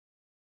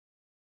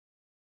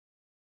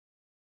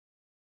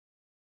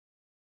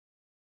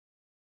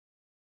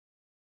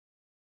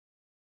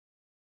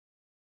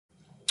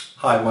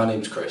Hi, my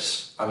name's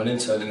Chris. I'm an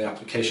intern in the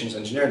Applications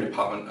Engineering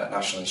Department at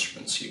National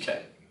Instruments UK.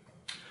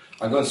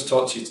 I'm going to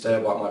talk to you today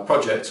about my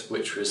project,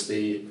 which was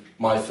the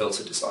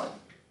myFilterDesign.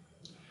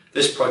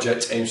 This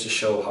project aims to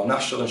show how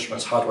National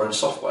Instruments hardware and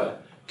software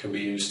can be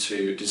used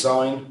to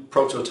design,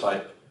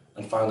 prototype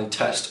and finally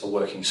test a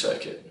working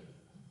circuit.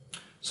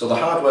 So the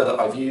hardware that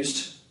I've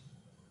used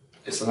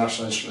is the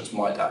National Instruments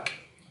myDAQ,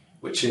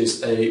 which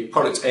is a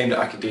product aimed at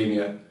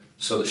academia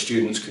so that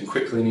students can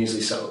quickly and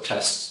easily set up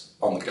tests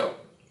on the go.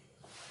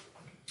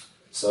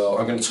 So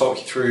I'm going to talk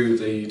you through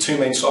the two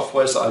main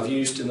softwares that I've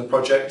used in the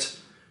project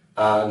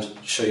and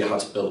show you how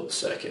to build the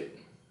circuit.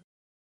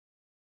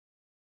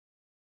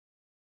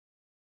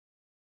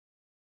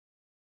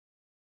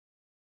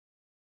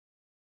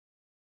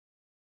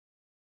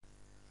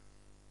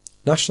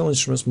 National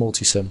Instruments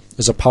Multisim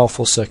is a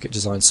powerful circuit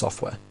design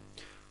software.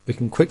 We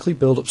can quickly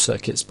build up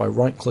circuits by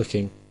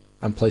right-clicking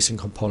and placing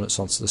components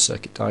onto the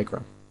circuit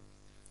diagram.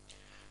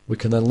 We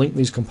can then link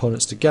these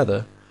components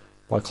together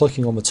by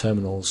clicking on the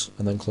terminals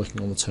and then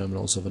clicking on the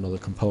terminals of another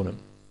component.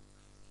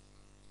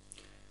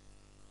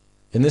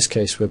 In this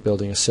case, we're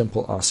building a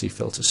simple RC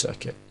filter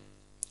circuit.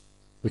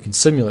 We can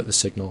simulate the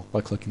signal by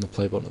clicking the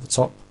play button at the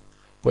top,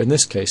 but in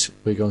this case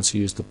we're going to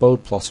use the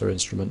Bode plotter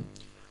instrument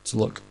to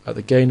look at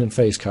the gain and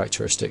phase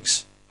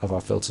characteristics of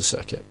our filter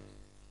circuit.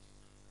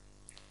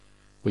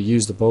 We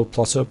use the Bode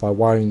plotter by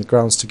wiring the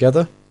grounds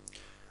together,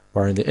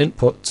 wiring the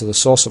input to the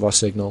source of our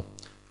signal,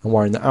 and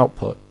wiring the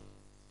output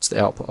to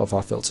the output of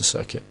our filter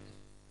circuit.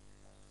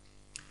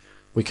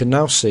 We can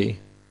now see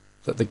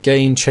that the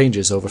gain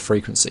changes over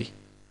frequency,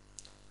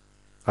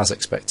 as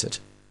expected.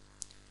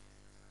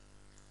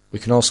 We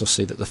can also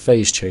see that the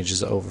phase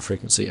changes over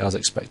frequency as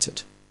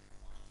expected.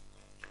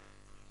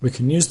 We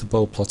can use the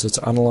Bode plotter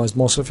to analyse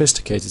more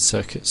sophisticated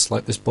circuits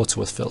like this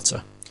Butterworth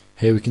filter.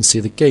 Here we can see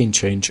the gain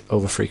change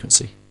over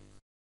frequency.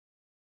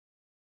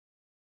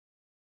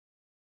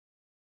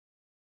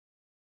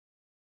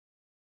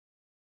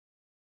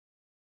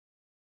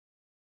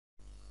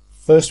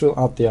 First we'll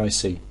add the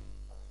IC.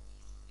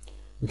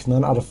 We can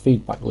then add a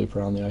feedback loop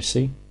around the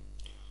IC,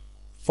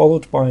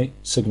 followed by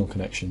signal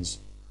connections.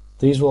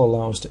 These will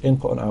allow us to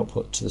input and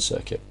output to the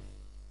circuit.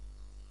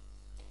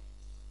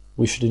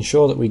 We should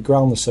ensure that we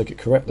ground the circuit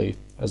correctly,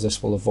 as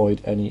this will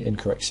avoid any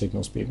incorrect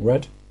signals being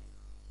read.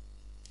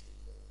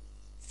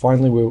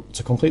 Finally,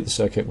 to complete the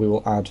circuit, we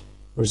will add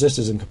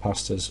resistors and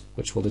capacitors,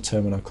 which will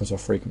determine our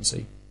cutoff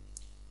frequency.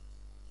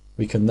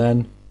 We can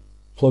then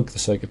plug the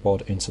circuit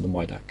board into the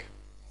myDAQ.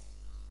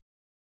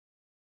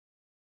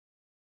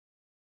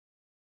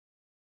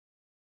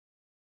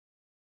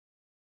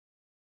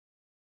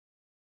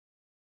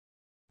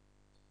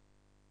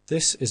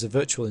 This is a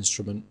virtual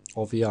instrument,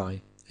 or VI,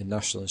 in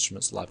National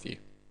Instruments LabVIEW.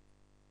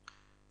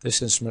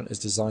 This instrument is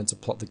designed to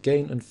plot the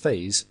gain and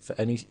phase for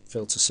any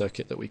filter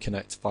circuit that we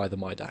connect via the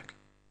myDAQ.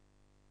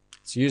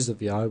 To use the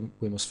VI,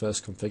 we must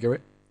first configure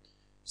it.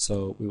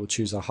 So we will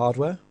choose our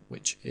hardware,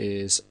 which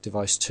is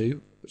device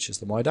 2, which is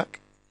the myDAQ.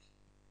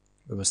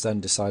 We must then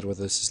decide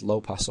whether this is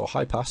low pass or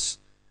high pass.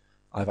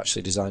 I've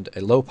actually designed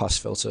a low pass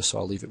filter, so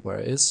I'll leave it where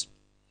it is.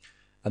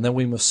 And then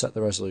we must set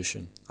the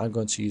resolution. I'm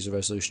going to use a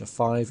resolution of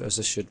 5, as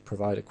this should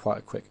provide quite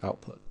a quick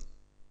output.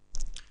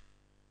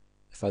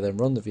 If I then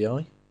run the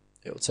VI,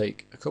 it will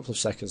take a couple of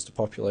seconds to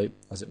populate,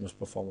 as it must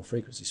perform a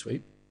frequency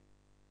sweep.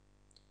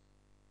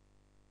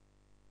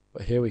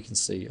 But here we can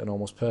see an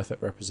almost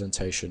perfect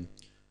representation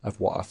of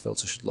what our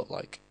filter should look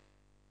like.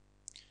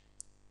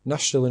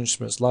 National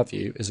Instruments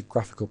LabVIEW is a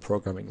graphical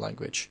programming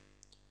language.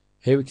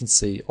 Here we can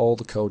see all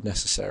the code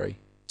necessary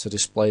to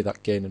display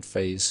that gain and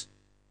phase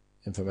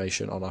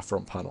information on our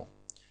front panel,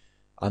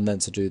 and then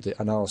to do the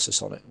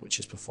analysis on it, which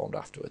is performed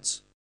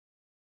afterwards.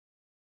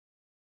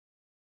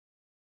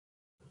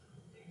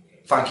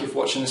 Thank you for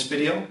watching this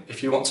video.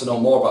 If you want to know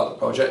more about the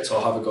project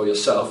or have a go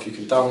yourself, you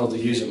can download the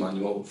user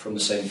manual from the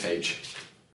same page.